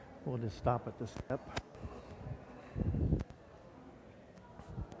We'll just stop at this step.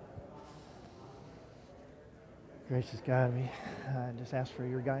 Gracious God, we just ask for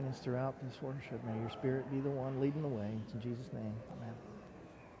your guidance throughout this worship. May your Spirit be the one leading the way. It's in Jesus' name, amen.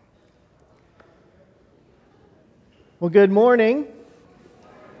 Well, good morning.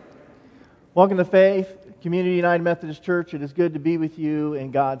 Welcome to Faith Community United Methodist Church. It is good to be with you in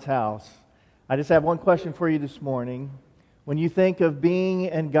God's house. I just have one question for you this morning. When you think of being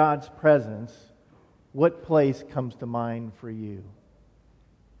in God's presence, what place comes to mind for you?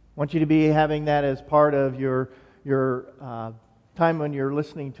 I want you to be having that as part of your time when you're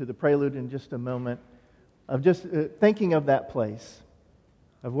listening to the prelude in just a moment, of just thinking of that place,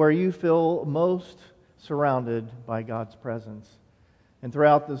 of where you feel most surrounded by God's presence. And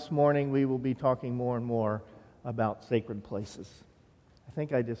throughout this morning, we will be talking more and more about sacred places. I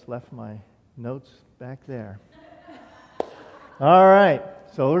think I just left my notes back there. All right,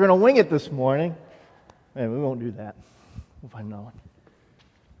 so we're going to wing it this morning. Man, we won't do that. We'll find another one.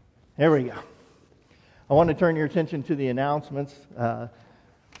 Here we go. I want to turn your attention to the announcements. A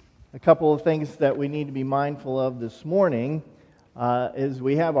couple of things that we need to be mindful of this morning is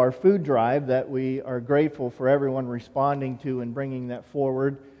we have our food drive that we are grateful for everyone responding to and bringing that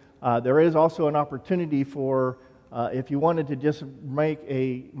forward. There is also an opportunity for, if you wanted to just make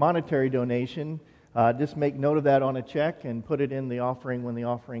a monetary donation, just make note of that on a check and put it in the offering when the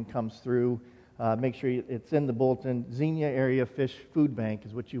offering comes through. Make sure it's in the bulletin. Xenia Area Fish Food Bank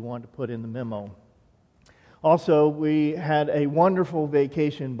is what you want to put in the memo. Also, we had a wonderful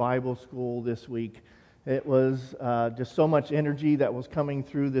vacation Bible school this week. It was just so much energy that was coming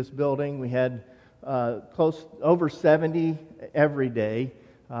through this building. We had over 70 every day.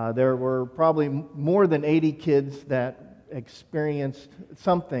 There were probably more than 80 kids that experienced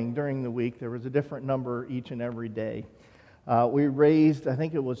something during the week. There was a different number each and every day. We raised, I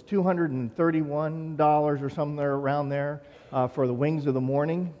think it was $231 or somewhere around there for the Wings of the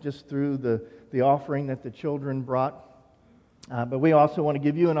Morning, just through the offering that the children brought. But we also want to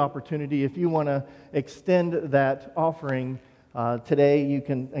give you an opportunity, if you want to extend that offering today, you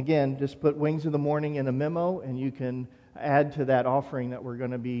can, again, just put Wings of the Morning in a memo, and you can add to that offering that we're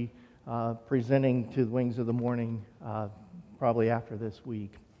going to be presenting to the Wings of the Morning probably after this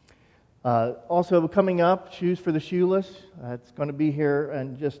week. Also coming up, Shoes for the Shoeless. It's going to be here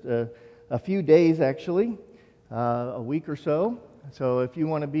in just a few days, actually, a week or so. So if you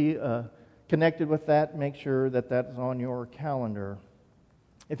want to be connected with that, make sure that that's on your calendar.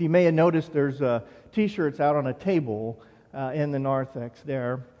 If you may have noticed, there's T-shirts out on a table in the narthex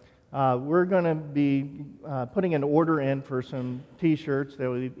there. We're going to be putting an order in for some T-shirts. They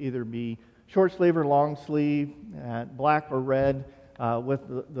will either be short sleeve or long sleeve, black or red, with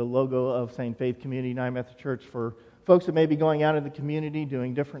the logo of St. Faith Community United Methodist Church for folks that may be going out in the community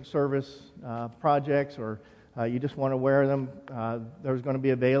doing different service projects, or you just want to wear them. There's going to be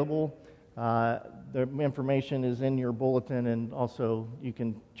available. The information is in your bulletin, and also you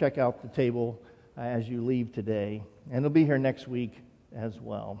can check out the table as you leave today. And it'll be here next week as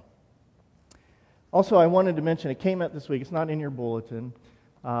well. Also, I wanted to mention, it came out this week, it's not in your bulletin,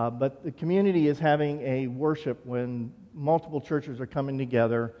 but the community is having a worship when multiple churches are coming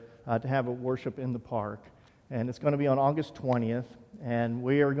together to have a worship in the park. And it's going to be on August 20th, and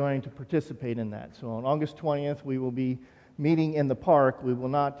we are going to participate in that. So on August 20th, we will be meeting in the park. We will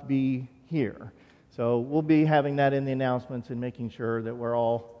not be here. So we'll be having that in the announcements and making sure that we're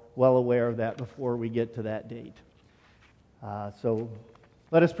all well aware of that before we get to that date. So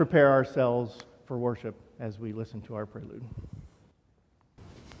let us prepare ourselves for worship as we listen to our prelude.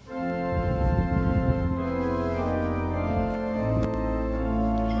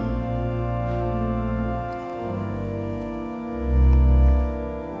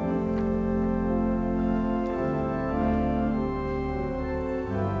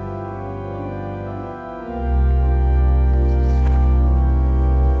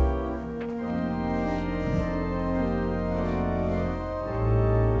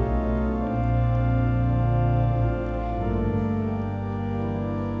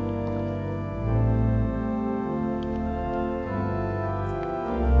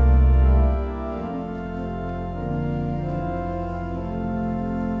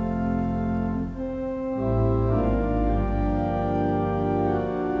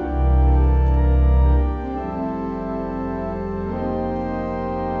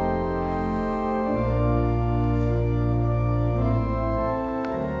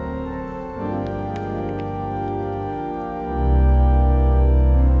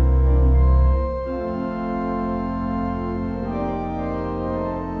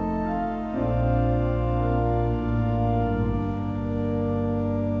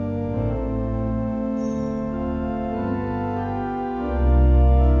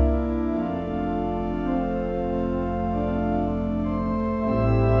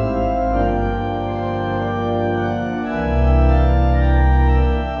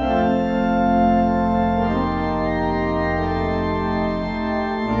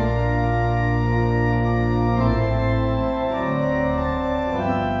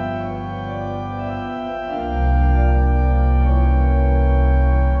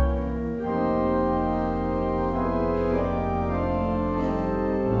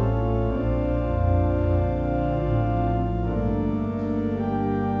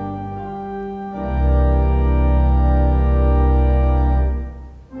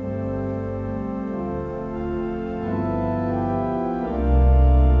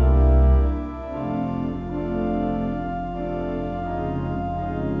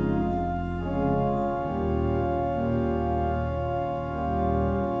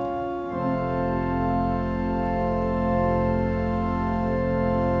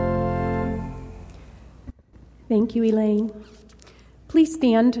 Thank you, Elaine. Please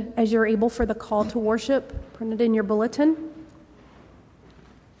stand as you're able for the call to worship, printed in your bulletin.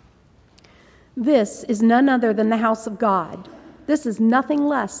 This is none other than the house of God. This is nothing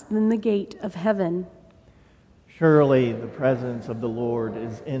less than the gate of heaven. Surely the presence of the Lord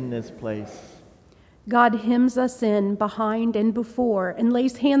is in this place. God hems us in behind and before and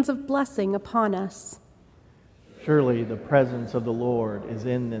lays hands of blessing upon us. Surely the presence of the Lord is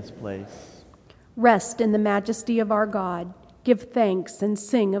in this place. Rest in the majesty of our God. Give thanks and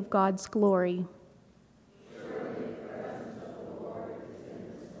sing of God's glory.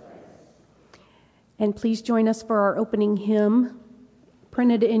 And please join us for our opening hymn,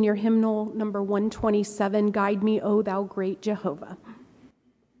 printed in your hymnal number 127, Guide Me, O Thou Great Jehovah.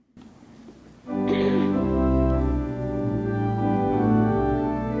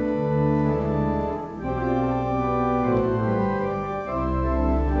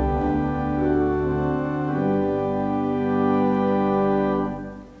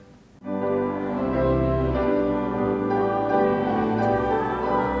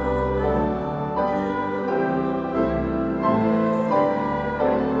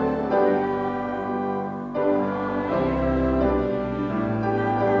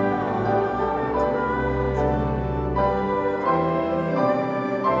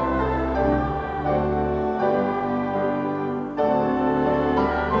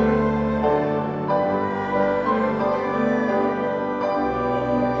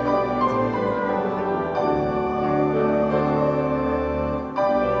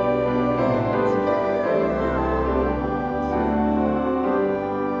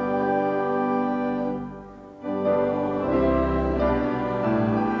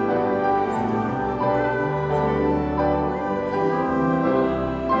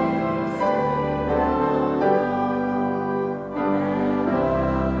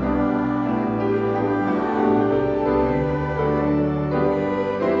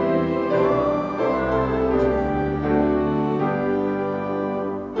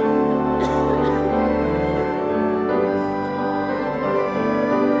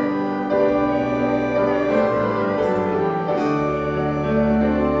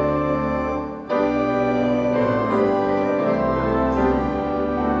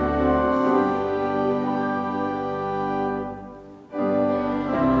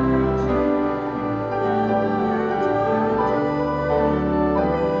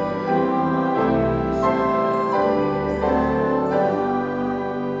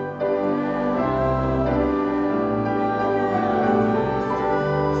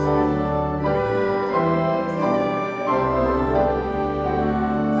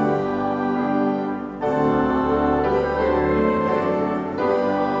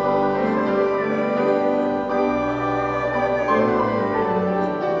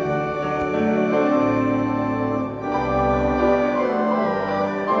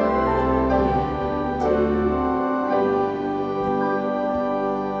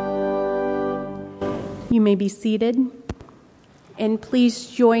 You may be seated. And please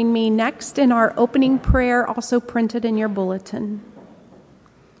join me next in our opening prayer, also printed in your bulletin.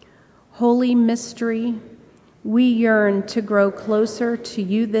 Holy Mystery, we yearn to grow closer to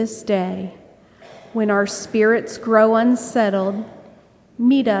you this day. When our spirits grow unsettled,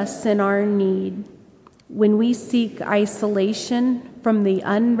 meet us in our need. When we seek isolation from the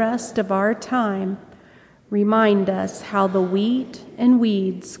unrest of our time, remind us how the wheat and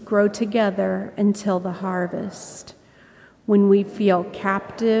weeds grow together until the harvest. When we feel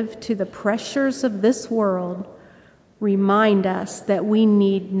captive to the pressures of this world, remind us that we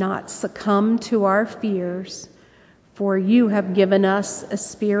need not succumb to our fears, for you have given us a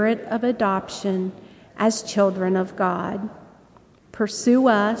spirit of adoption as children of God. Pursue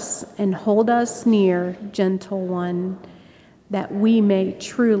us and hold us near, gentle one, that we may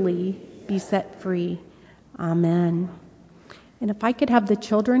truly be set free. Amen. And if I could have the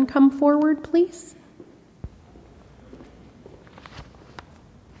children come forward, please.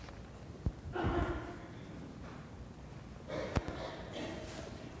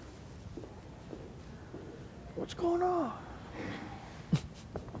 What's going on?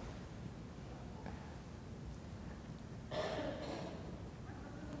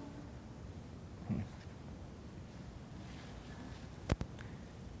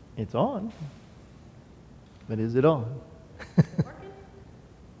 It's on. But is it on?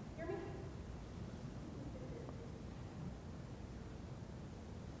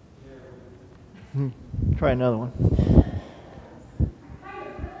 Try another one.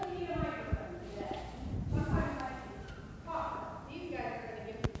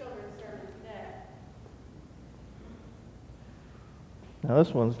 Now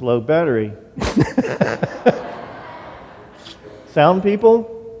this one's low battery. Sound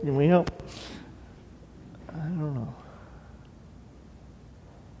people, can we help? I don't know.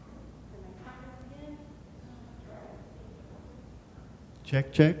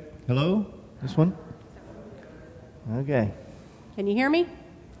 Check, check. Hello? This one? Okay. Can you hear me?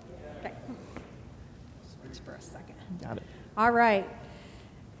 Okay. Switch for a second. Got it. All right.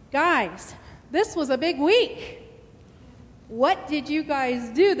 Guys, this was a big week. What did you guys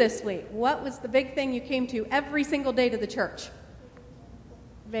do this week? What was the big thing you came to every single day to the church?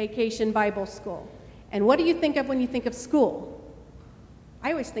 Vacation Bible School. And what do you think of when you think of school?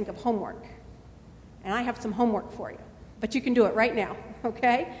 I always think of homework. And I have some homework for you. But you can do it right now,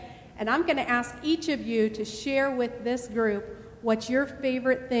 okay? And I'm going to ask each of you to share with this group what your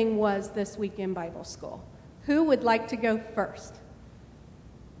favorite thing was this week in Bible school. Who would like to go first?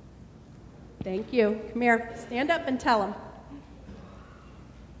 Thank you. Come here. Stand up and tell them.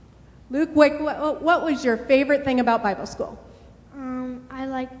 Luke, what was your favorite thing about Bible school? I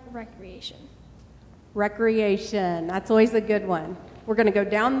like recreation. Recreation. That's always a good one. We're going to go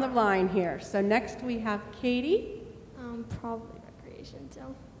down the line here. So next we have Katie. Probably recreation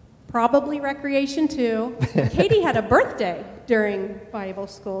too. Probably recreation too. Katie had a birthday during Bible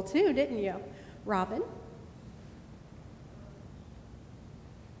school too, didn't you? Robin?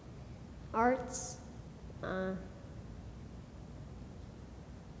 Arts,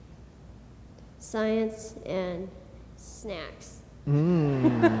 science, and snacks.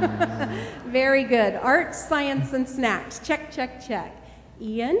 Very good. Art, science, and snacks. Check, check, check.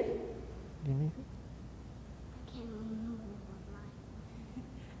 Ian?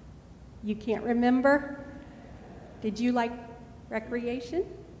 You can't remember? Did you like recreation?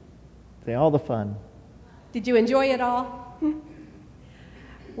 Say all the fun. Did you enjoy it all?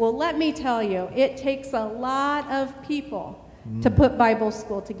 Well, let me tell you, it takes a lot of people to put Bible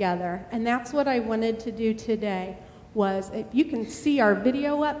school together, and that's what I wanted to do today. Was, if you can see our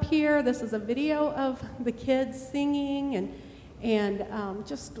video up here, this is a video of the kids singing, and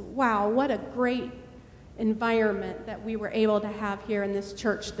just, wow, what a great environment that we were able to have here in this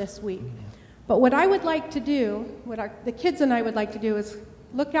church this week. But what I would like to do, the kids and I would like to do is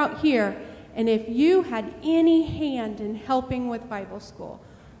look out here, and if you had any hand in helping with Bible school,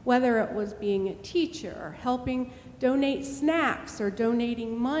 whether it was being a teacher or helping donate snacks or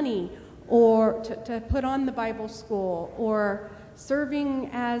donating money or to put on the Bible school or serving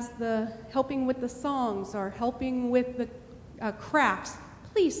as helping with the songs or helping with the crafts,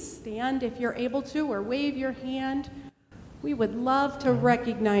 please stand if you're able to or wave your hand. We would love to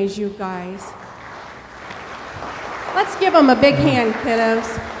recognize you guys. Let's give them a big hand,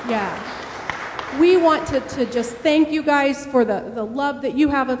 kiddos. Yeah. We want to just thank you guys for the love that you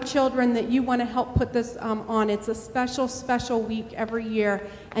have of children, that you want to help put this on. It's a special, special week every year,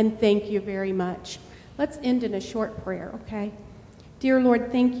 and thank you very much. Let's end in a short prayer, okay? Dear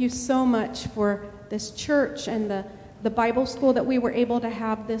Lord, thank you so much for this church and the Bible school that we were able to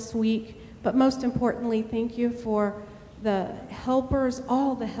have this week. But most importantly, thank you for the helpers,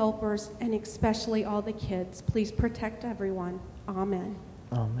 all the helpers, and especially all the kids. Please protect everyone. Amen.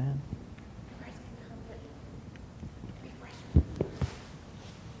 Amen.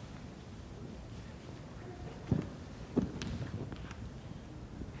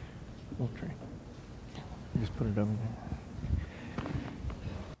 Okay. Just put it over there.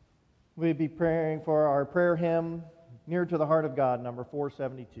 We'd be praying for our prayer hymn, Near to the Heart of God, number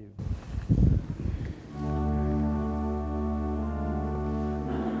 472.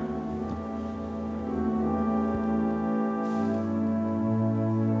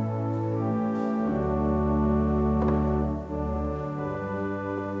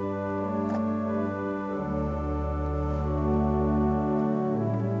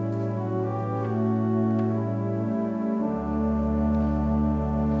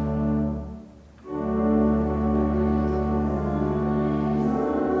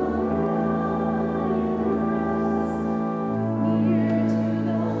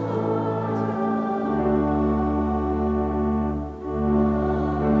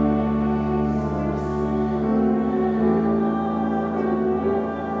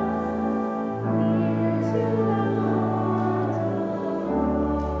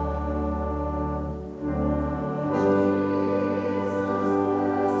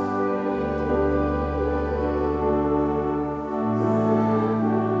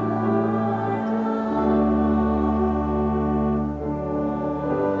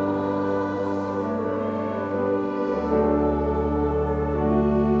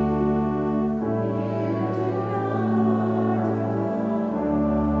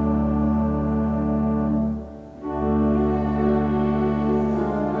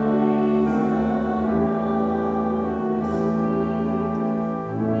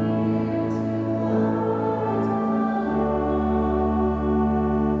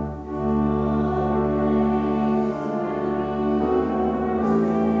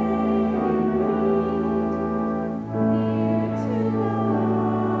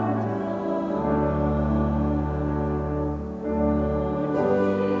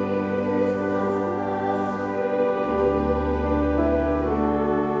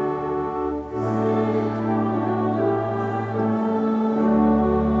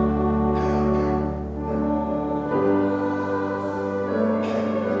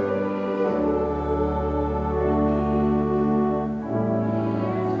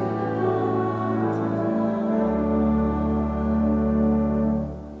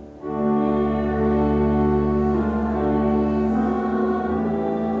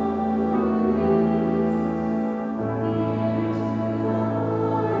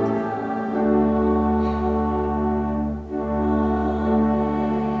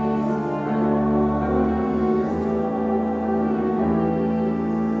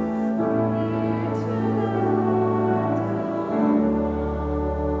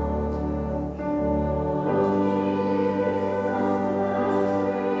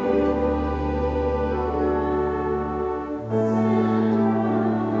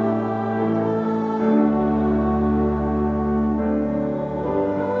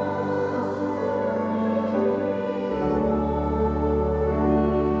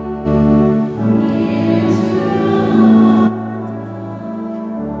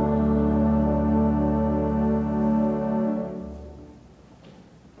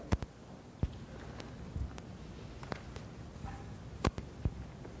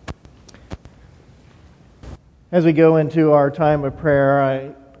 As we go into our time of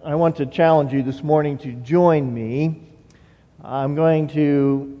prayer, I want to challenge you this morning to join me. I'm going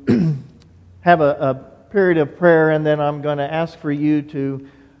to have a period of prayer, and then I'm going to ask for you to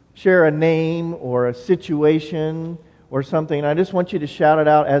share a name or a situation or something. And I just want you to shout it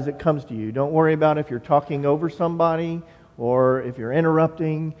out as it comes to you. Don't worry about if you're talking over somebody or if you're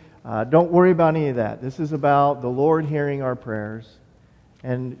interrupting. Don't worry about any of that. This is about the Lord hearing our prayers.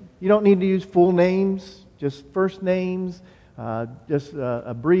 And you don't need to use full names, just first names, just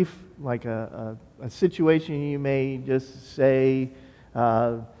a brief, like a situation you may just say,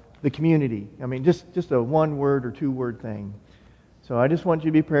 the community. I mean, just a one-word or two-word thing. So I just want you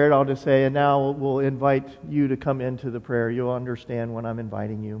to be prepared. I'll just say, and now we'll invite you to come into the prayer. You'll understand when I'm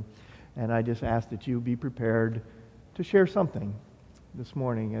inviting you. And I just ask that you be prepared to share something this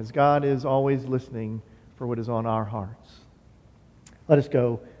morning, as God is always listening for what is on our hearts. Let us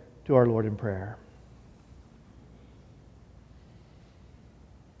go to our Lord in prayer.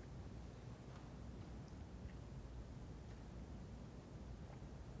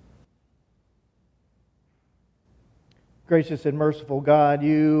 Gracious and merciful God,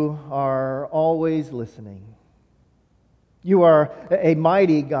 you are always listening. You are a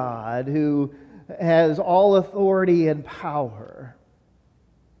mighty God who has all authority and power.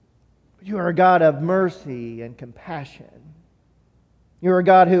 You are a God of mercy and compassion. You are a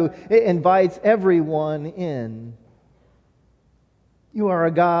God who invites everyone in. You are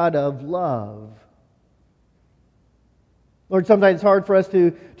a God of love. Lord, sometimes it's hard for us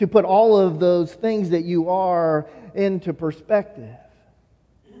to put all of those things that you are into perspective.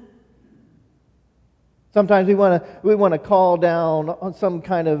 Sometimes we want to call down on some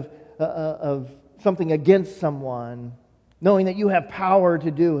kind of something against someone, knowing that you have power to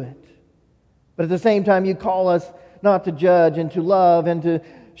do it. But at the same time, you call us not to judge and to love and to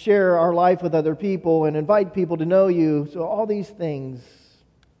share our life with other people and invite people to know you. So all these things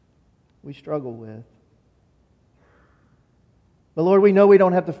we struggle with. But Lord, we know we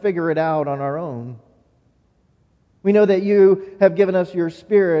don't have to figure it out on our own. We know that you have given us your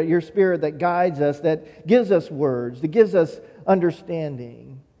Spirit that guides us, that gives us words, that gives us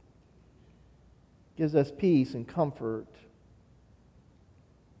understanding, gives us peace and comfort.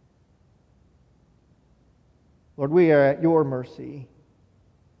 Lord, we are at your mercy.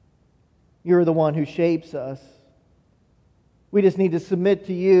 You're the one who shapes us. We just need to submit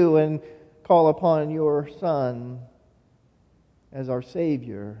to you and call upon your Son as our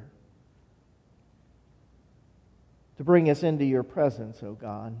Savior to bring us into your presence, O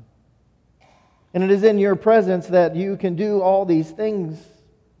God. And it is in your presence that you can do all these things.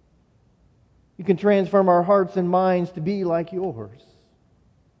 You can transform our hearts and minds to be like yours.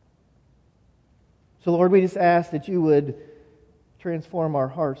 So, Lord, we just ask that you would transform our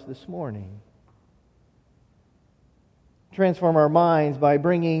hearts this morning. Transform our minds by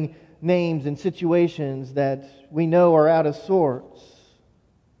bringing names and situations that we know are out of sorts.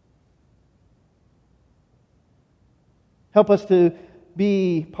 Help us to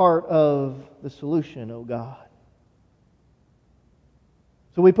be part of the solution, O God.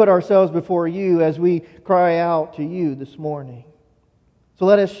 So we put ourselves before you as we cry out to you this morning. So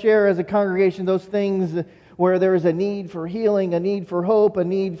let us share as a congregation those things where there is a need for healing, a need for hope, a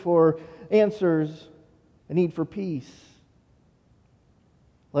need for answers, a need for peace.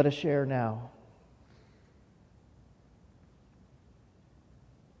 Let us share now.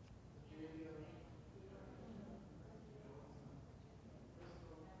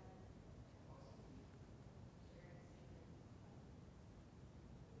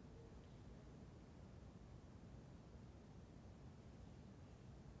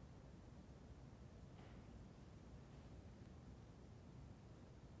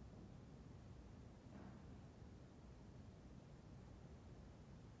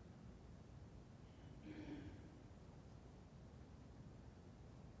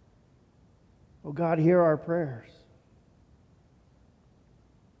 Oh God, hear our prayers.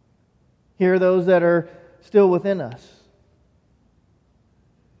 Hear those that are still within us.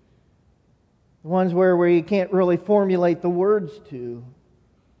 The ones where we can't really formulate the words to,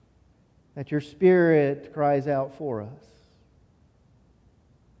 that your Spirit cries out for us.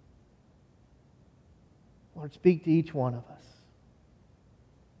 Lord, speak to each one of us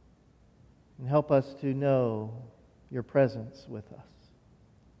and help us to know your presence with us.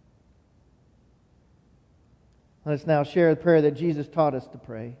 Let us now share the prayer that Jesus taught us to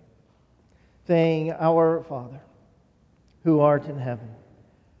pray, saying, Our Father, who art in heaven,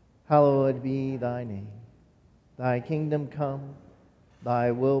 hallowed be thy name. Thy kingdom come, thy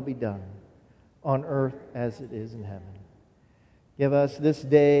will be done, on earth as it is in heaven. Give us this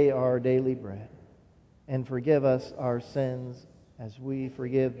day our daily bread, and forgive us our sins as we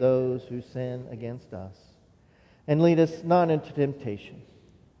forgive those who sin against us. And lead us not into temptation,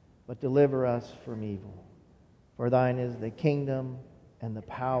 but deliver us from evil. For thine is the kingdom and the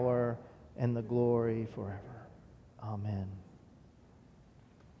power and the glory forever. Amen.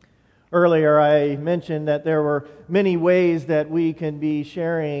 Earlier I mentioned that there were many ways that we can be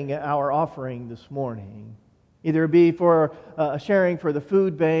sharing our offering this morning. Either it be for sharing for the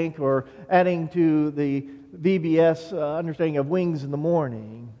food bank or adding to the VBS understanding of Wings in the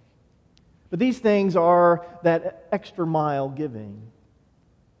Morning. But these things are that extra mile giving.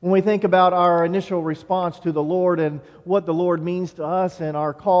 When we think about our initial response to the Lord and what the Lord means to us and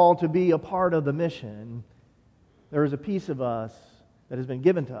our call to be a part of the mission, there is a piece of us that has been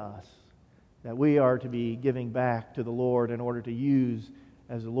given to us that we are to be giving back to the Lord in order to use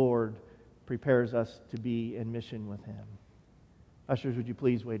as the Lord prepares us to be in mission with Him. Ushers, would you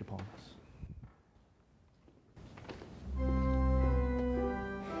please wait upon us?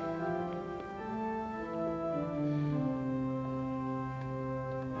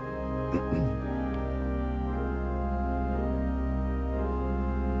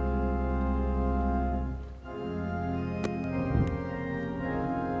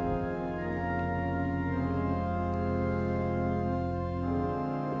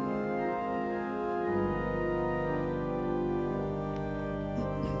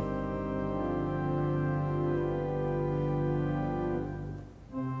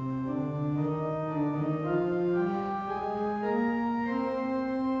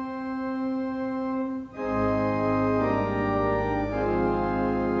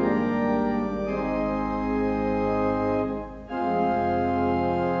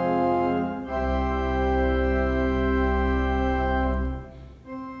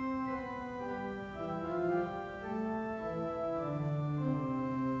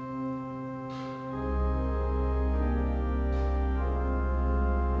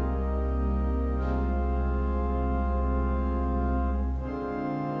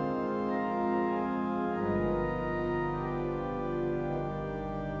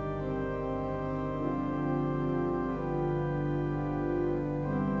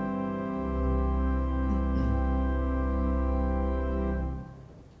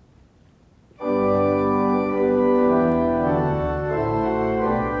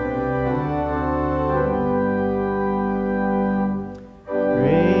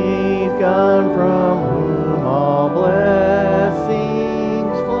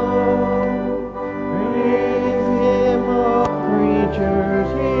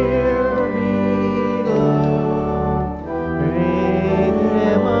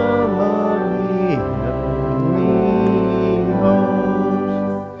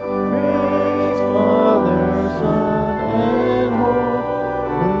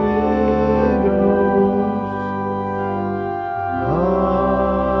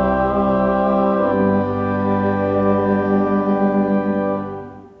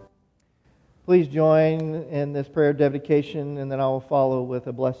 Please join in this prayer of dedication, and then I will follow with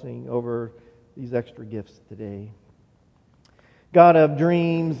a blessing over these extra gifts today. God of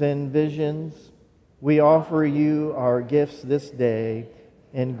dreams and visions, we offer you our gifts this day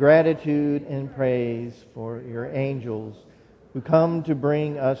in gratitude and praise for your angels who come to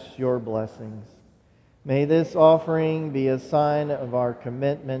bring us your blessings. May this offering be a sign of our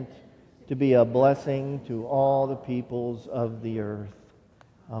commitment to be a blessing to all the peoples of the earth.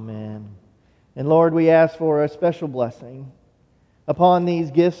 Amen. And Lord, we ask for a special blessing upon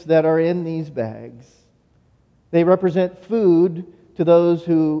these gifts that are in these bags. They represent food to those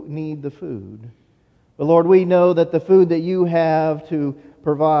who need the food. But Lord, we know that the food that you have to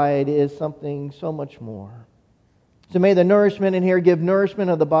provide is something so much more. So may the nourishment in here give nourishment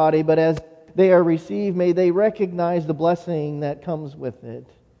of the body, but as they are received, may they recognize the blessing that comes with it,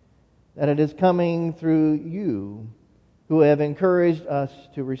 that it is coming through you, who have encouraged us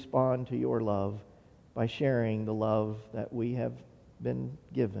to respond to your love by sharing the love that we have been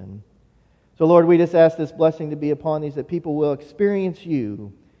given. So Lord, we just ask this blessing to be upon these, that people will experience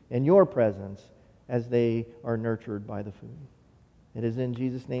you and your presence as they are nurtured by the food. It is in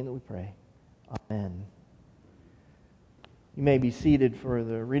Jesus' name that we pray. Amen. You may be seated for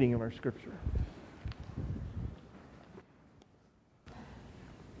the reading of our scripture.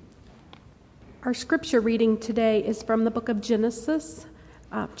 Our scripture reading today is from the book of Genesis,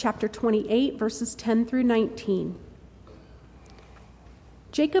 chapter 28, verses 10 through 19.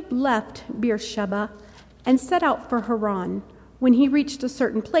 Jacob left Beersheba and set out for Haran. When he reached a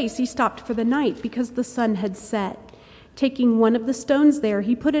certain place, he stopped for the night because the sun had set. Taking one of the stones there,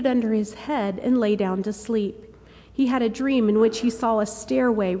 he put it under his head and lay down to sleep. He had a dream in which he saw a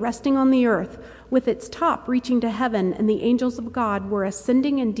stairway resting on the earth with its top reaching to heaven, and the angels of God were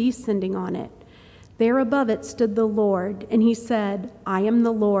ascending and descending on it. There above it stood the Lord, and he said, I am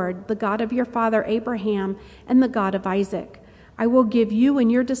the Lord, the God of your father Abraham, and the God of Isaac. I will give you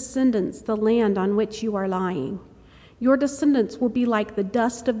and your descendants the land on which you are lying. Your descendants will be like the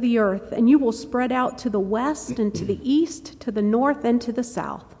dust of the earth, and you will spread out to the west and to the east, to the north and to the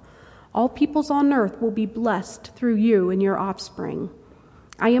south. All peoples on earth will be blessed through you and your offspring.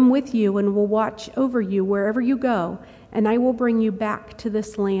 I am with you and will watch over you wherever you go, and I will bring you back to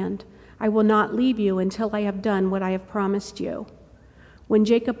this land. I will not leave you until I have done what I have promised you. When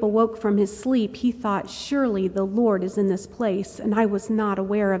Jacob awoke from his sleep, he thought, surely the Lord is in this place, and I was not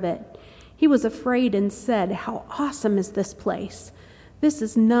aware of it. He was afraid and said, how awesome is this place! This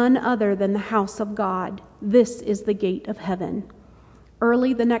is none other than the house of God. This is the gate of heaven.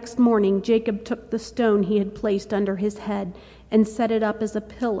 Early the next morning, Jacob took the stone he had placed under his head and set it up as a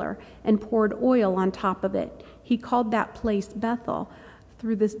pillar and poured oil on top of it. He called that place Bethel,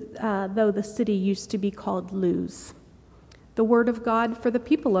 though the city used to be called Luz. The word of God for the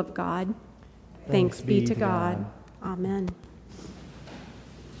people of God. Thanks be to God. Amen.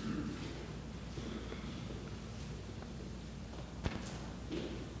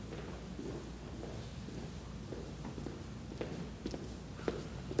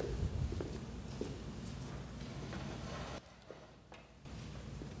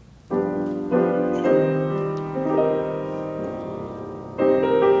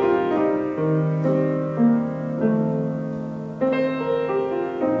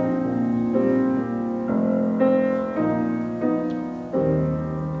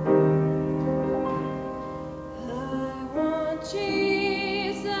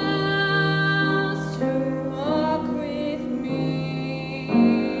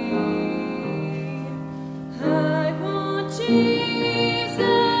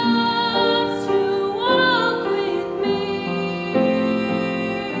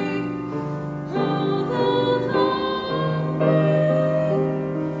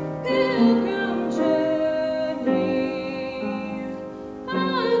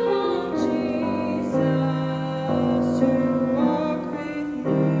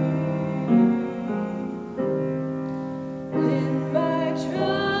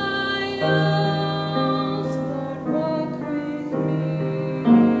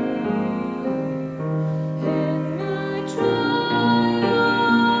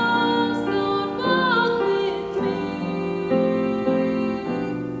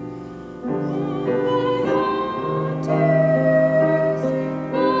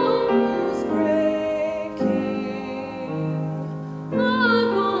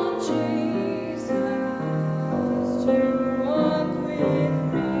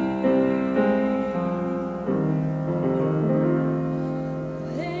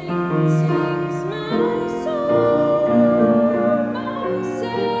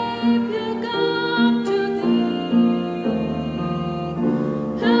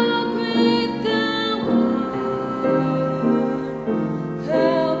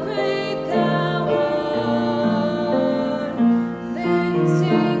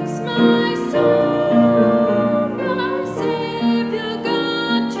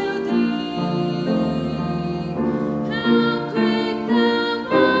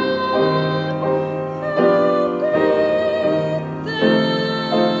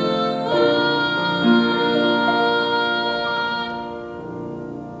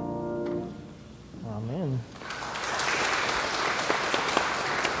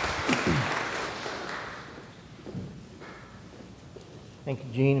 Thank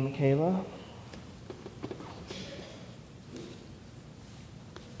you, Jean and Michaela.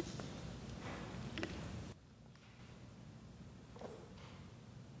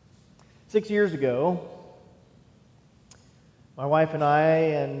 Six years ago, my wife and I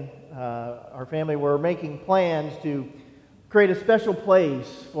and our family were making plans to create a special place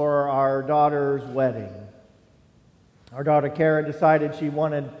for our daughter's wedding. Our daughter Kara decided she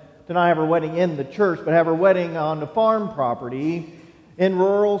wanted to not have her wedding in the church, but have her wedding on the farm property in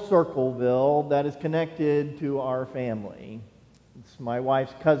rural Circleville that is connected to our family. It's my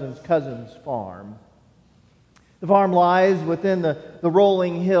wife's cousin's farm. The farm lies within the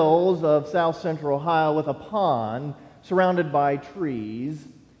rolling hills of south central Ohio with a pond surrounded by trees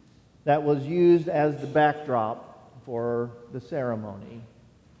that was used as the backdrop for the ceremony.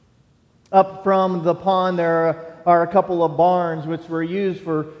 Up from the pond there are a couple of barns which were used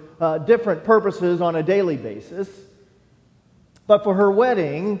for different purposes on a daily basis. But for her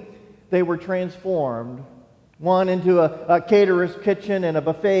wedding, they were transformed. One into a caterer's kitchen and a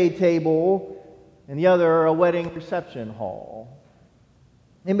buffet table, and the other a wedding reception hall.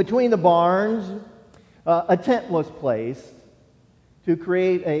 In between the barns, a tent was placed to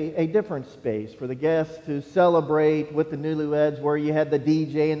create a different space for the guests to celebrate with the newlyweds, where you had the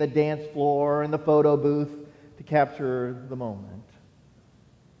DJ and the dance floor and the photo booth to capture the moment.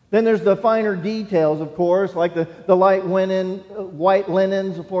 Then there's the finer details, of course, like the white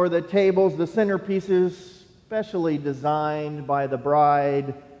linens for the tables, the centerpieces specially designed by the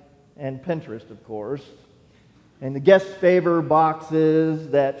bride and Pinterest, of course, and the guest favor boxes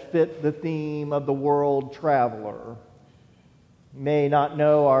that fit the theme of the world traveler. You may not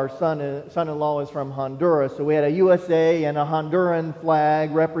know our son-in-law is from Honduras, so we had a USA and a Honduran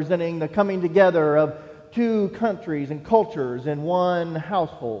flag representing the coming together of two countries and cultures in one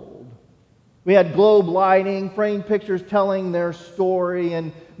household. We had globe lighting, framed pictures telling their story,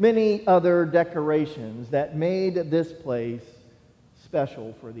 and many other decorations that made this place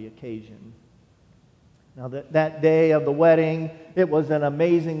special for the occasion. Now, that day of the wedding, it was an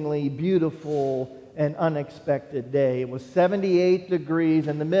amazingly beautiful and unexpected day. It was 78 degrees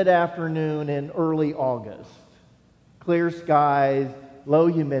in the mid-afternoon in early August. Clear skies, low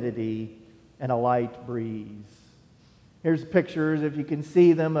humidity, and a light breeze. Here's pictures, if you can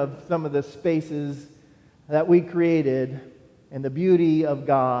see them, of some of the spaces that we created, and the beauty of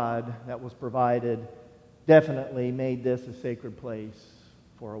God that was provided definitely made this a sacred place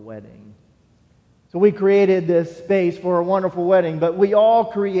for a wedding. So we created this space for a wonderful wedding, but we all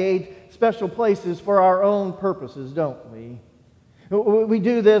create special places for our own purposes, don't we? We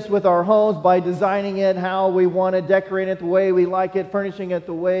do this with our homes by designing it how we want it, decorating it the way we like it, furnishing it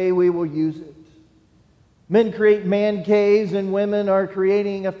the way we will use it. Men create man caves, and women are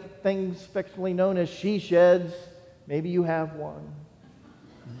creating things affectionately known as she sheds. Maybe you have one.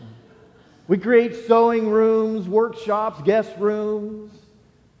 We create sewing rooms, workshops, guest rooms.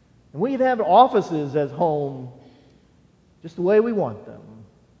 And we have offices as home, just the way we want them.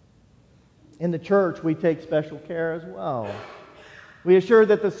 In the church, we take special care as well. We assure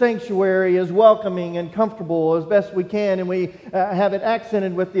that the sanctuary is welcoming and comfortable as best we can, and we have it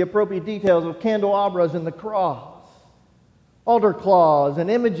accented with the appropriate details of candelabras and the cross, altar cloths, and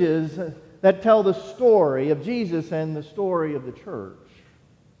images that tell the story of Jesus and the story of the church.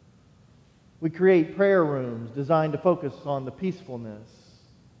 We create prayer rooms designed to focus on the peacefulness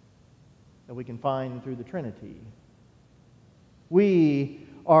that we can find through the Trinity. We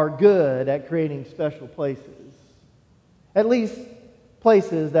are good at creating special places, at least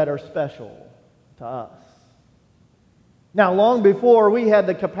places that are special to us. Now, long before we had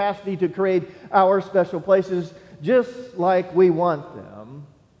the capacity to create our special places just like we want them,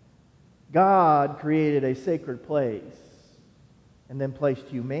 God created a sacred place and then placed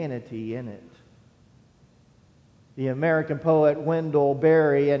humanity in it. The American poet Wendell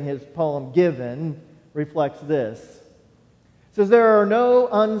Berry, in his poem Given, reflects this. It says, "There are no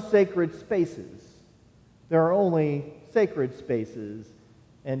unsacred spaces. There are only sacred spaces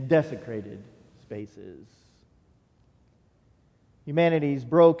and desecrated spaces." Humanity's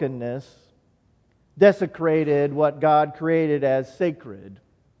brokenness desecrated what God created as sacred,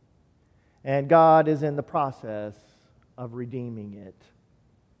 and God is in the process of redeeming it.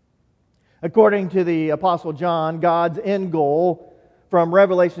 According to the Apostle John, God's end goal from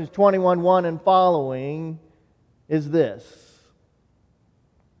Revelations 21:1 and following is this: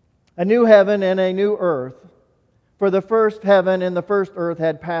 a new heaven and a new earth. For the first heaven and the first earth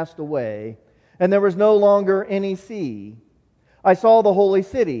had passed away, and there was no longer any sea. I saw the holy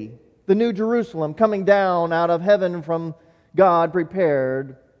city, the new Jerusalem, coming down out of heaven from God,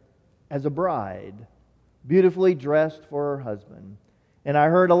 prepared as a bride, beautifully dressed for her husband. And I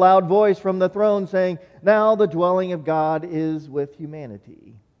heard a loud voice from the throne saying, "Now the dwelling of God is with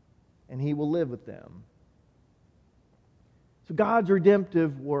humanity, and He will live with them." So God's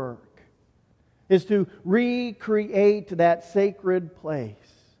redemptive work is to recreate that sacred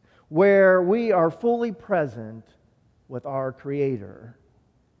place where we are fully present with our Creator.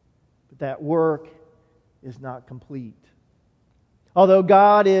 But that work is not complete. Although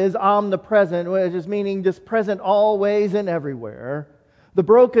God is omnipresent, which is meaning just present always and everywhere, the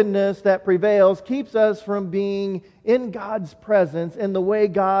brokenness that prevails keeps us from being in God's presence in the way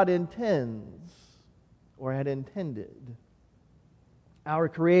God intends or had intended. Our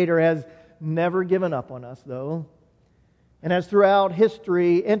Creator has never given up on us, though, and has throughout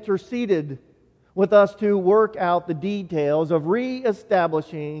history interceded with us to work out the details of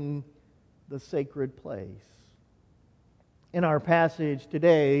reestablishing the sacred place. In our passage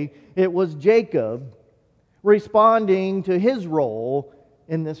today, it was Jacob responding to his role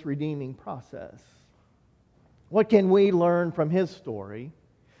in this redeeming process. What can we learn from his story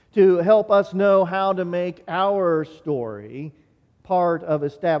to help us know how to make our story part of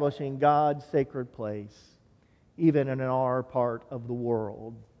establishing God's sacred place, even in our part of the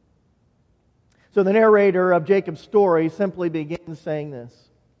world. So the narrator of Jacob's story simply begins saying this.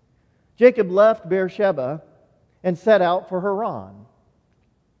 Jacob left Beersheba and set out for Haran.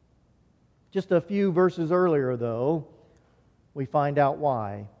 Just a few verses earlier, though, we find out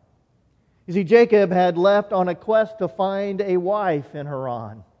why. You see, Jacob had left on a quest to find a wife in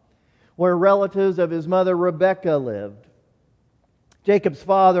Haran, where relatives of his mother Rebekah lived. Jacob's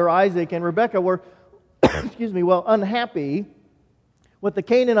father Isaac and Rebekah were unhappy with the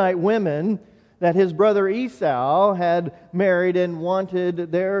Canaanite women that his brother Esau had married and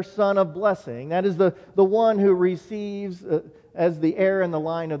wanted their son of blessing. That is the one who receives as the heir in the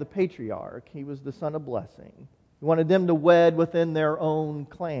line of the patriarch. He was the son of blessing. He wanted them to wed within their own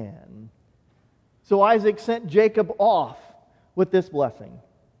clan. So Isaac sent Jacob off with this blessing.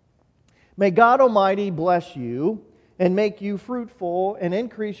 May God Almighty bless you and make you fruitful and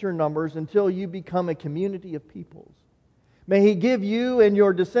increase your numbers until you become a community of peoples. May He give you and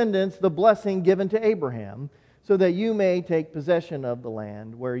your descendants the blessing given to Abraham, so that you may take possession of the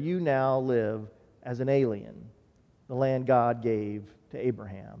land where you now live as an alien, the land God gave to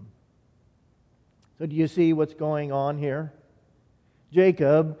Abraham. So do you see what's going on here?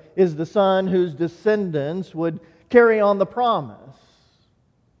 Jacob is the son whose descendants would carry on the promise,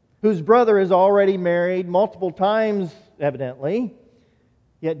 whose brother is already married multiple times, evidently,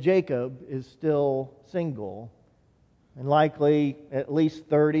 yet Jacob is still single, and likely at least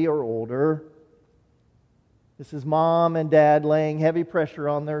 30 or older. This is mom and dad laying heavy pressure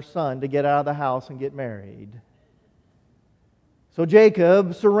on their son to get out of the house and get married. So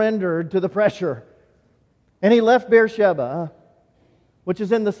Jacob surrendered to the pressure, and he left Beersheba, which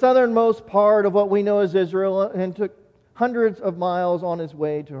is in the southernmost part of what we know as Israel, and took hundreds of miles on his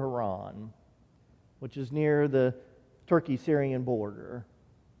way to Haran, which is near the Turkey-Syrian border.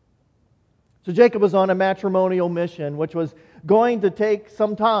 So Jacob was on a matrimonial mission, which was going to take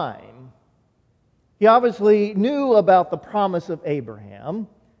some time. He obviously knew about the promise of Abraham,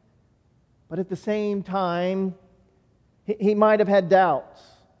 but at the same time, he might have had doubts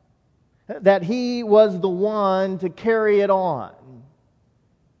that he was the one to carry it on.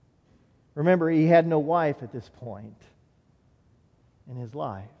 Remember, he had no wife at this point in his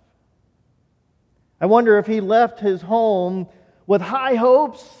life. I wonder if he left his home with high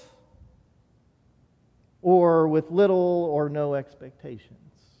hopes or with little or no expectations.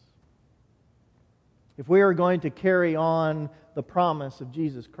 If we are going to carry on the promise of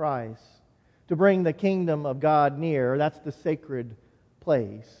Jesus Christ, to bring the kingdom of God near, that's the sacred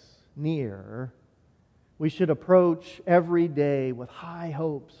place, near, we should approach every day with high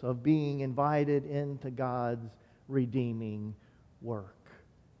hopes of being invited into God's redeeming work.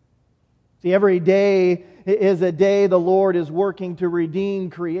 See, every day is a day the Lord is working to redeem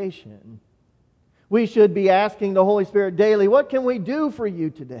creation. We should be asking the Holy Spirit daily, what can we do for you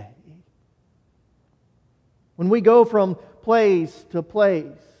today? When we go from place to place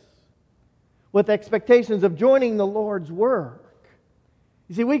with expectations of joining the Lord's work,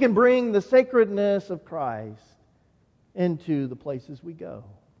 you see, we can bring the sacredness of Christ into the places we go.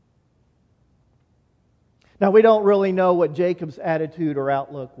 Now, we don't really know what Jacob's attitude or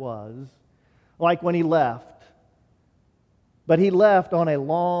outlook was like when he left. But he left on a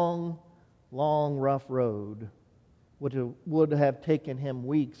long, rough road, which would have taken him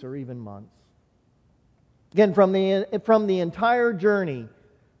weeks or even months. Again, from the entire journey,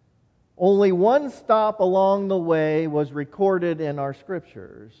 only one stop along the way was recorded in our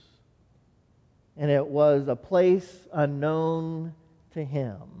scriptures, and it was a place unknown to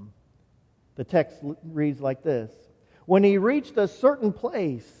him. The text reads like this: when he reached a certain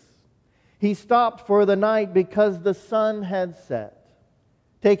place, he stopped for the night because the sun had set.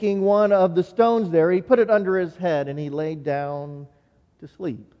 Taking one of the stones there, he put it under his head and he laid down to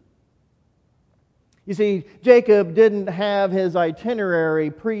sleep. You see, Jacob didn't have his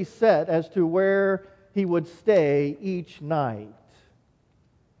itinerary preset as to where he would stay each night.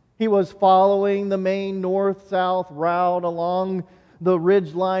 He was following the main north-south route along the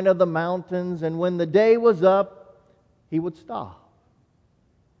ridge line of the mountains, and when the day was up, he would stop.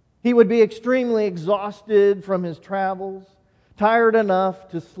 He would be extremely exhausted from his travels, tired enough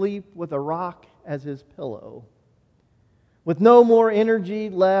to sleep with a rock as his pillow. With no more energy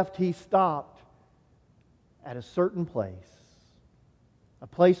left, he stopped at a certain place, a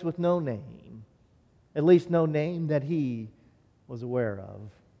place with no name, at least no name that he was aware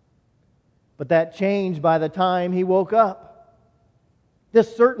of. But that changed by the time he woke up.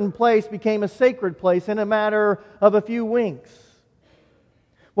 This certain place became a sacred place in a matter of a few winks.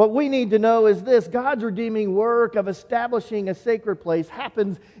 What we need to know is this: God's redeeming work of establishing a sacred place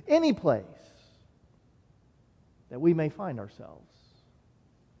happens any place that we may find ourselves.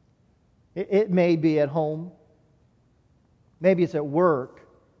 It may be at home. Maybe it's at work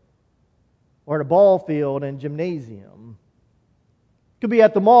or at a ball field and gymnasium. It could be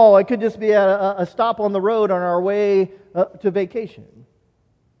at the mall. It could just be at a stop on the road on our way to vacation.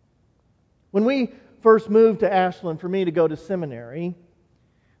 When we first moved to Ashland for me to go to seminary,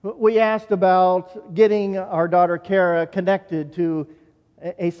 we asked about getting our daughter Kara connected to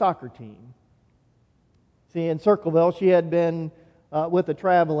a soccer team. See, in Circleville, she had been with a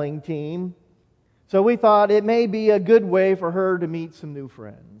traveling team. So we thought it may be a good way for her to meet some new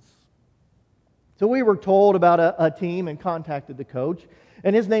friends. So we were told about a team and contacted the coach,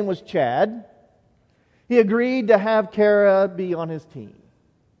 and his name was Chad. He agreed to have Kara be on his team.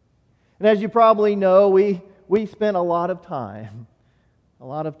 And as you probably know, we spent a lot of time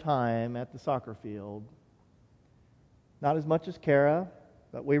at the soccer field. Not as much as Kara,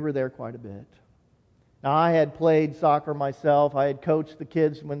 but we were there quite a bit. Now, I had played soccer myself. I had coached the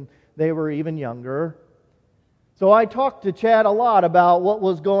kids when they were even younger. So I talked to Chad a lot about what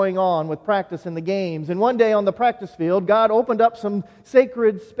was going on with practice and the games. And one day on the practice field, God opened up some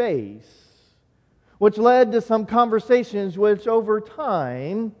sacred space, which led to some conversations which over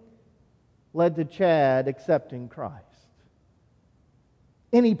time led to Chad accepting Christ.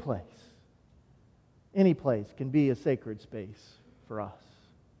 Any place can be a sacred space for us.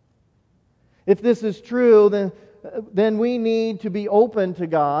 If this is true, then we need to be open to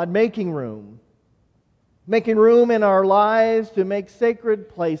God, making room in our lives to make sacred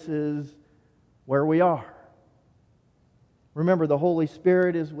places where we are. Remember, the Holy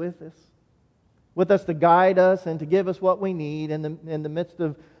Spirit is with us to guide us and to give us what we need in the midst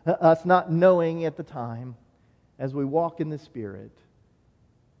of us not knowing at the time, as we walk in the Spirit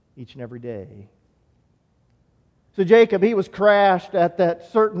each and every day. So Jacob, he was crashed at that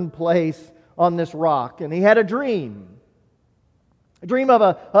certain place on this rock, and he had a dream of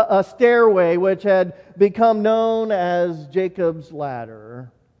a stairway which had become known as Jacob's ladder,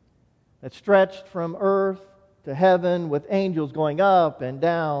 that stretched from earth to heaven with angels going up and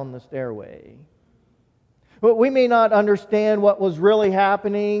down the stairway. But we may not understand what was really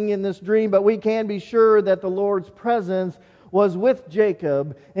happening in this dream, but we can be sure that the Lord's presence was with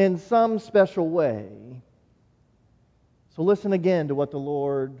Jacob in some special way. So listen again to what the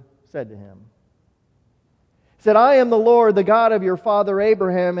Lord said to him. He said, "I am the Lord, the God of your father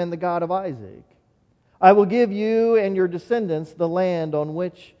Abraham and the God of Isaac. I will give you and your descendants the land on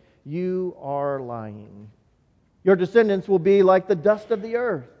which you are lying. Your descendants will be like the dust of the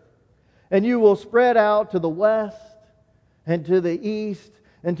earth, and you will spread out to the west and to the east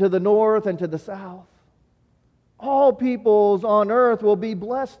and to the north and to the south. All peoples on earth will be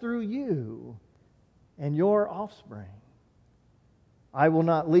blessed through you and your offspring. I will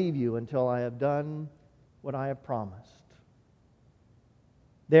not leave you until I have done what I have promised."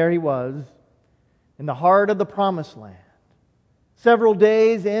 There he was, in the heart of the promised land, several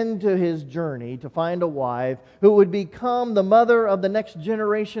days into his journey to find a wife who would become the mother of the next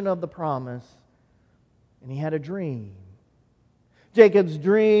generation of the promise. And he had a dream. Jacob's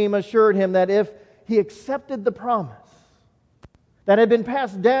dream assured him that if he accepted the promise that had been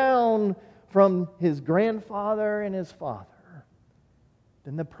passed down from his grandfather and his father,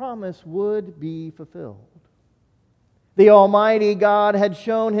 then the promise would be fulfilled. The Almighty God had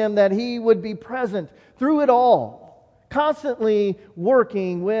shown him that He would be present through it all, constantly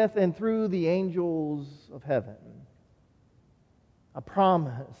working with and through the angels of heaven. A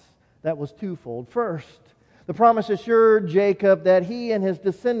promise that was twofold. First, the promise assured Jacob that he and his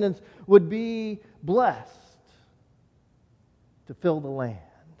descendants would be blessed to fill the land.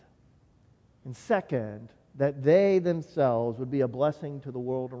 And second, that they themselves would be a blessing to the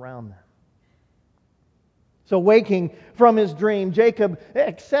world around them. So waking from his dream, Jacob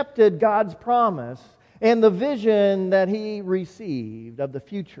accepted God's promise and the vision that he received of the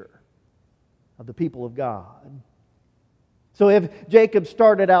future of the people of God. So if Jacob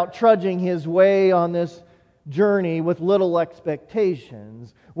started out trudging his way on this journey with little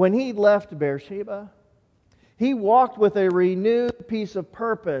expectations, when he left Beersheba, he walked with a renewed piece of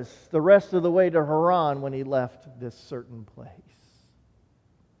purpose the rest of the way to Haran when he left this certain place.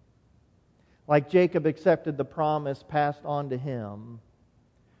 Like Jacob accepted the promise passed on to him,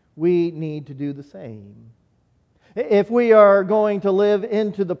 we need to do the same. If we are going to live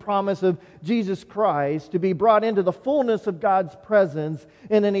into the promise of Jesus Christ, to be brought into the fullness of God's presence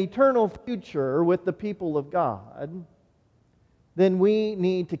in an eternal future with the people of God, then we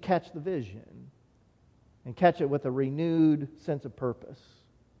need to catch the vision and catch it with a renewed sense of purpose.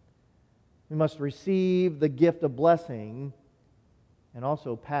 We must receive the gift of blessing and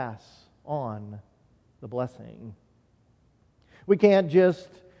also pass on the blessing. We can't just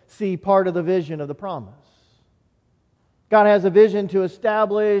see part of the vision of the promise. God has a vision to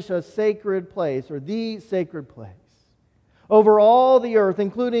establish a sacred place, or the sacred place, over all the earth,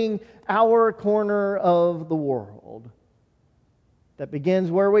 including our corner of the world, that begins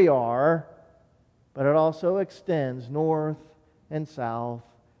where we are, but it also extends north and south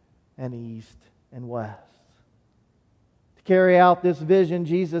and east and west. To carry out this vision,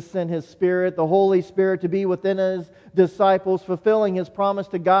 Jesus sent His Spirit, the Holy Spirit, to be within His disciples, fulfilling His promise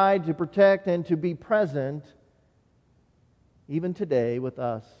to guide, to protect, and to be present even today with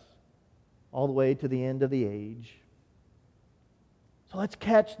us, all the way to the end of the age. So let's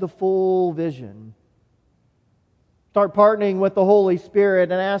catch the full vision. Start partnering with the Holy Spirit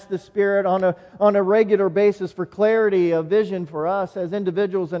and ask the Spirit on a regular basis for clarity of vision for us as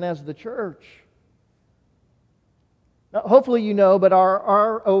individuals and as the church. Now, hopefully you know, but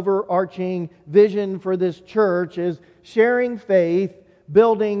our overarching vision for this church is sharing faith,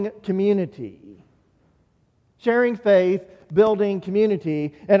 building community. Sharing faith, building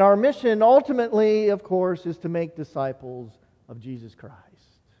community. And our mission ultimately, of course, is to make disciples of Jesus Christ.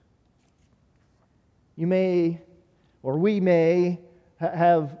 You may, or we may,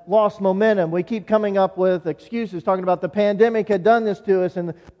 have lost momentum. We keep coming up with excuses, talking about the pandemic had done this to us and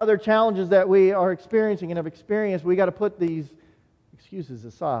the other challenges that we are experiencing and have experienced. We got to put these excuses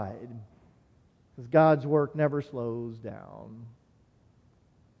aside, because God's work never slows down.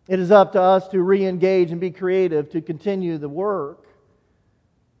 It is up to us to re-engage and be creative to continue the work.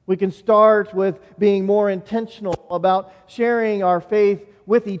 We can start with being more intentional about sharing our faith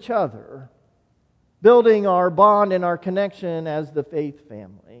with each other, building our bond and our connection as the faith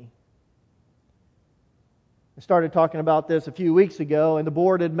family. I started talking about this a few weeks ago, and the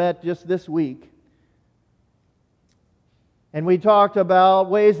board had met just this week. And we talked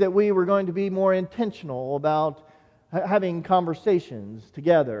about ways that we were going to be more intentional about having conversations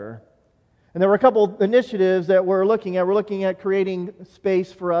together. And there were a couple initiatives that we're looking at. We're looking at creating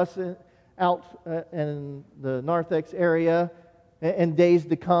space for us out in the Narthex area in days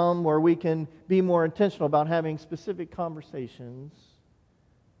to come where we can be more intentional about having specific conversations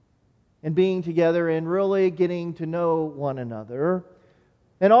and being together and really getting to know one another.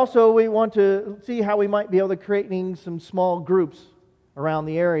 And also we want to see how we might be able to create some small groups around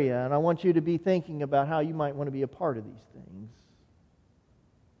the area. And I want you to be thinking about how you might want to be a part of these things.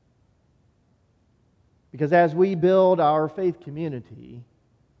 Because as we build our faith community,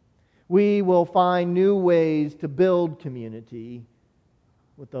 we will find new ways to build community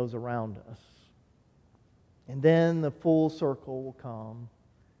with those around us. And then the full circle will come,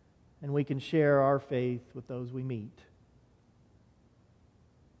 and we can share our faith with those we meet.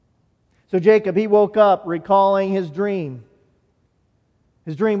 So Jacob, he woke up recalling his dream.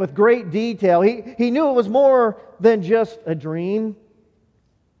 His dream with great detail. He knew it was more than just a dream.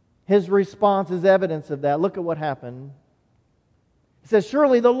 His response is evidence of that. Look at what happened. He says,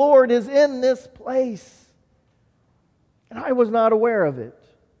 "Surely the Lord is in this place, and I was not aware of it."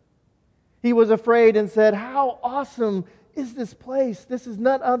 He was afraid and said, "How awesome is this place? This is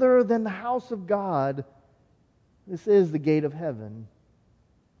none other than the house of God. This is the gate of heaven."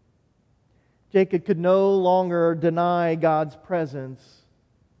 Jacob could no longer deny God's presence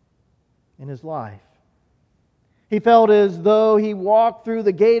in his life. He felt as though he walked through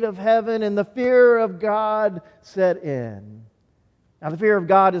the gate of heaven and the fear of God set in. Now, the fear of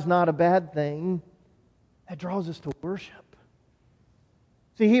God is not a bad thing. It draws us to worship.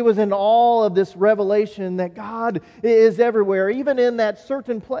 See, he was in awe of this revelation that God is everywhere, even in that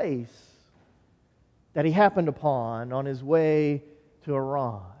certain place that he happened upon on his way to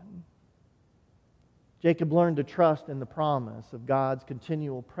Haran. Jacob learned to trust in the promise of God's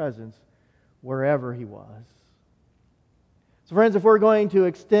continual presence wherever he was. So friends, if we're going to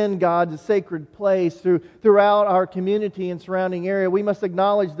extend God's sacred place throughout our community and surrounding area, we must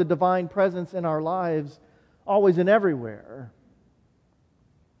acknowledge the divine presence in our lives always and everywhere.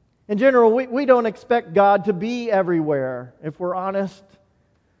 In general, we don't expect God to be everywhere, if we're honest.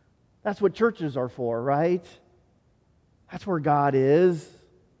 That's what churches are for, right? That's where God is.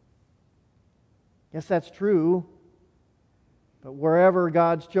 Yes, that's true. But wherever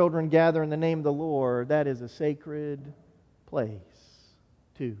God's children gather in the name of the Lord, that is a sacred place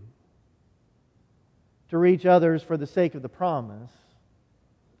too. To reach others for the sake of the promise,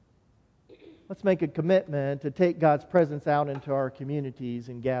 let's make a commitment to take God's presence out into our communities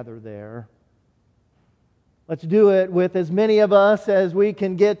and gather there. Let's do it with as many of us as we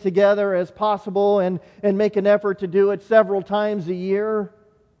can get together as possible and make an effort to do it several times a year.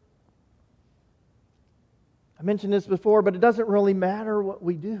 I mentioned this before, but it doesn't really matter what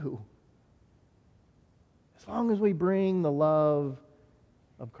we do, as long as we bring the love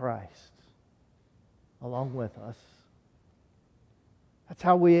of Christ along with us. That's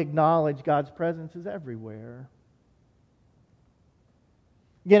how we acknowledge God's presence is everywhere.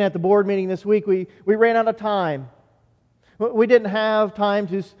 Again, at the board meeting this week, we ran out of time. We didn't have time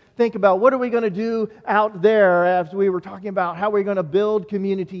to think about what are we going to do out there as we were talking about how we're going to build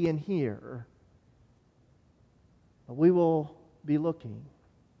community in here. But we will be looking.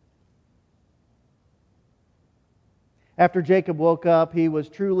 After Jacob woke up, he was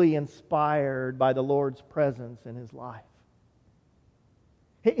truly inspired by the Lord's presence in his life.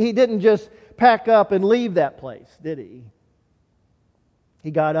 He didn't just pack up and leave that place, did he?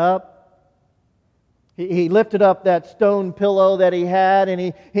 He got up. He lifted up that stone pillow that he had,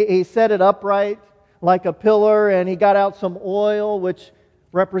 and he set it upright like a pillar, and he got out some oil, which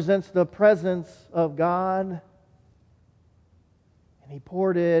represents the presence of God, and he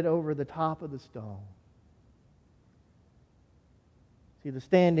poured it over the top of the stone. See, the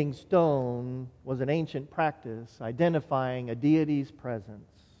standing stone was an ancient practice identifying a deity's presence.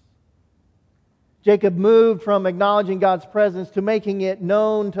 Jacob moved from acknowledging God's presence to making it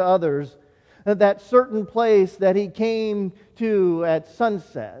known to others. That certain place that he came to at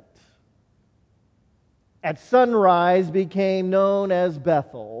sunset, at sunrise, became known as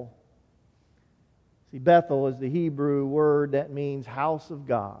Bethel. See, Bethel is the Hebrew word that means house of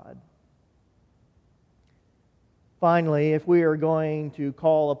God. Finally, if we are going to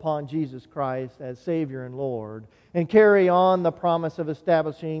call upon Jesus Christ as Savior and Lord and carry on the promise of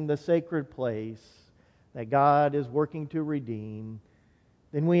establishing the sacred place that God is working to redeem,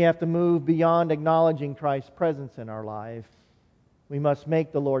 then we have to move beyond acknowledging Christ's presence in our life. We must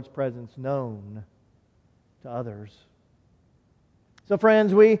make the Lord's presence known to others. So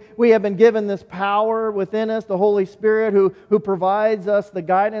friends, we have been given this power within us, the Holy Spirit, who provides us the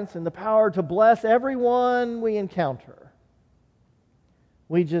guidance and the power to bless everyone we encounter.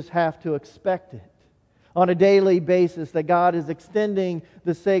 We just have to expect it on a daily basis that God is extending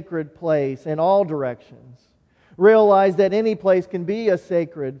the sacred place in all directions. Realize that any place can be a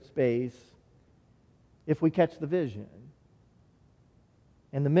sacred space if we catch the vision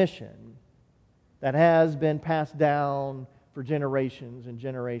and the mission that has been passed down for generations and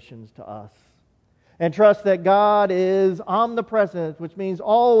generations to us. And trust that God is omnipresent, which means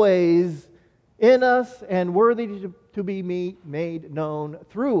always in us and worthy to be made known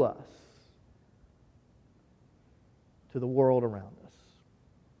through us to the world around us.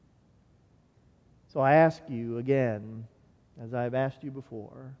 So I ask you again, as I've asked you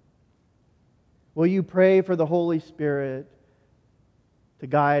before, will you pray for the Holy Spirit to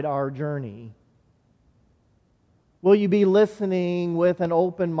guide our journey? Will you be listening with an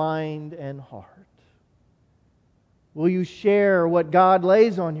open mind and heart? Will you share what God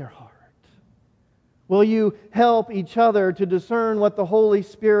lays on your heart? Will you help each other to discern what the Holy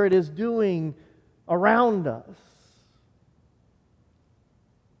Spirit is doing around us?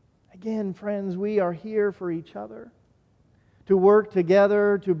 Again, friends, we are here for each other, to work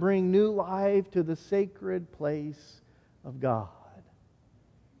together to bring new life to the sacred place of God.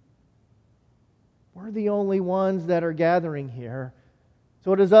 We're the only ones that are gathering here,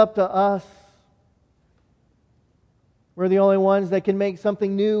 so it is up to us. We're the only ones that can make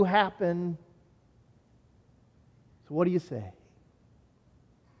something new happen. So what do you say?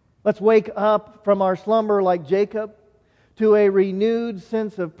 Let's wake up from our slumber like Jacob to a renewed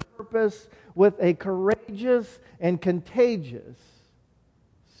sense of purpose with a courageous and contagious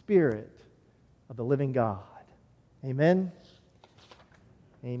Spirit of the living God. Amen?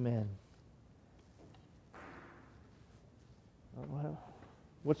 Amen.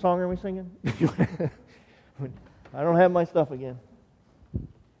 What song are we singing? I don't have my stuff again.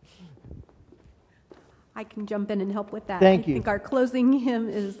 I can jump in and help with that. Thank you. I think our closing hymn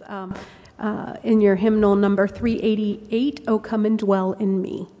is in your hymnal number 388, O Come and Dwell in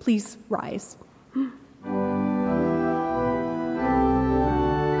Me. Please rise.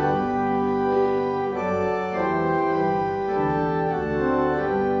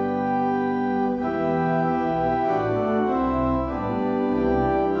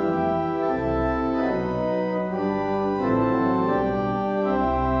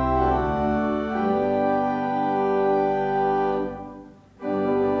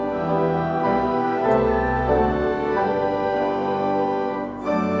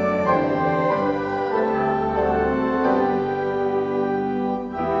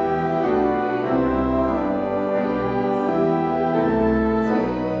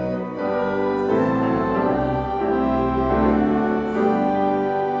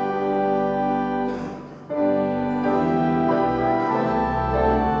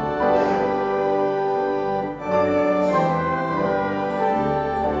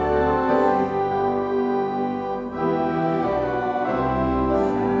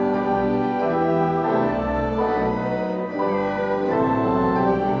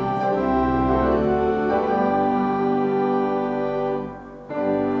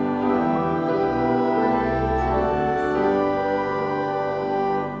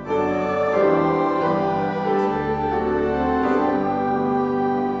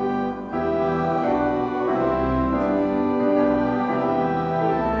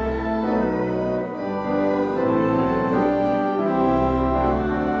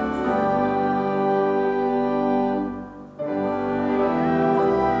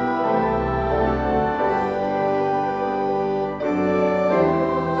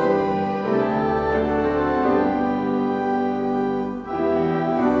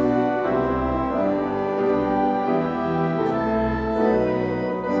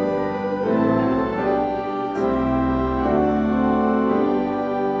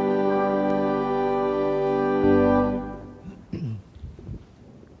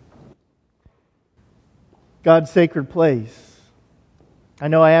 God's sacred place. I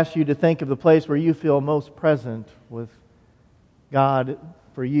know I asked you to think of the place where you feel most present with God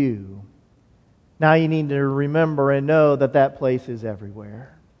for you. Now you need to remember and know that that place is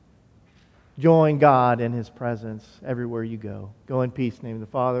everywhere. Join God in His presence everywhere you go. Go in peace in the name of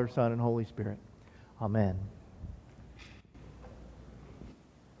the Father, Son, and Holy Spirit. Amen.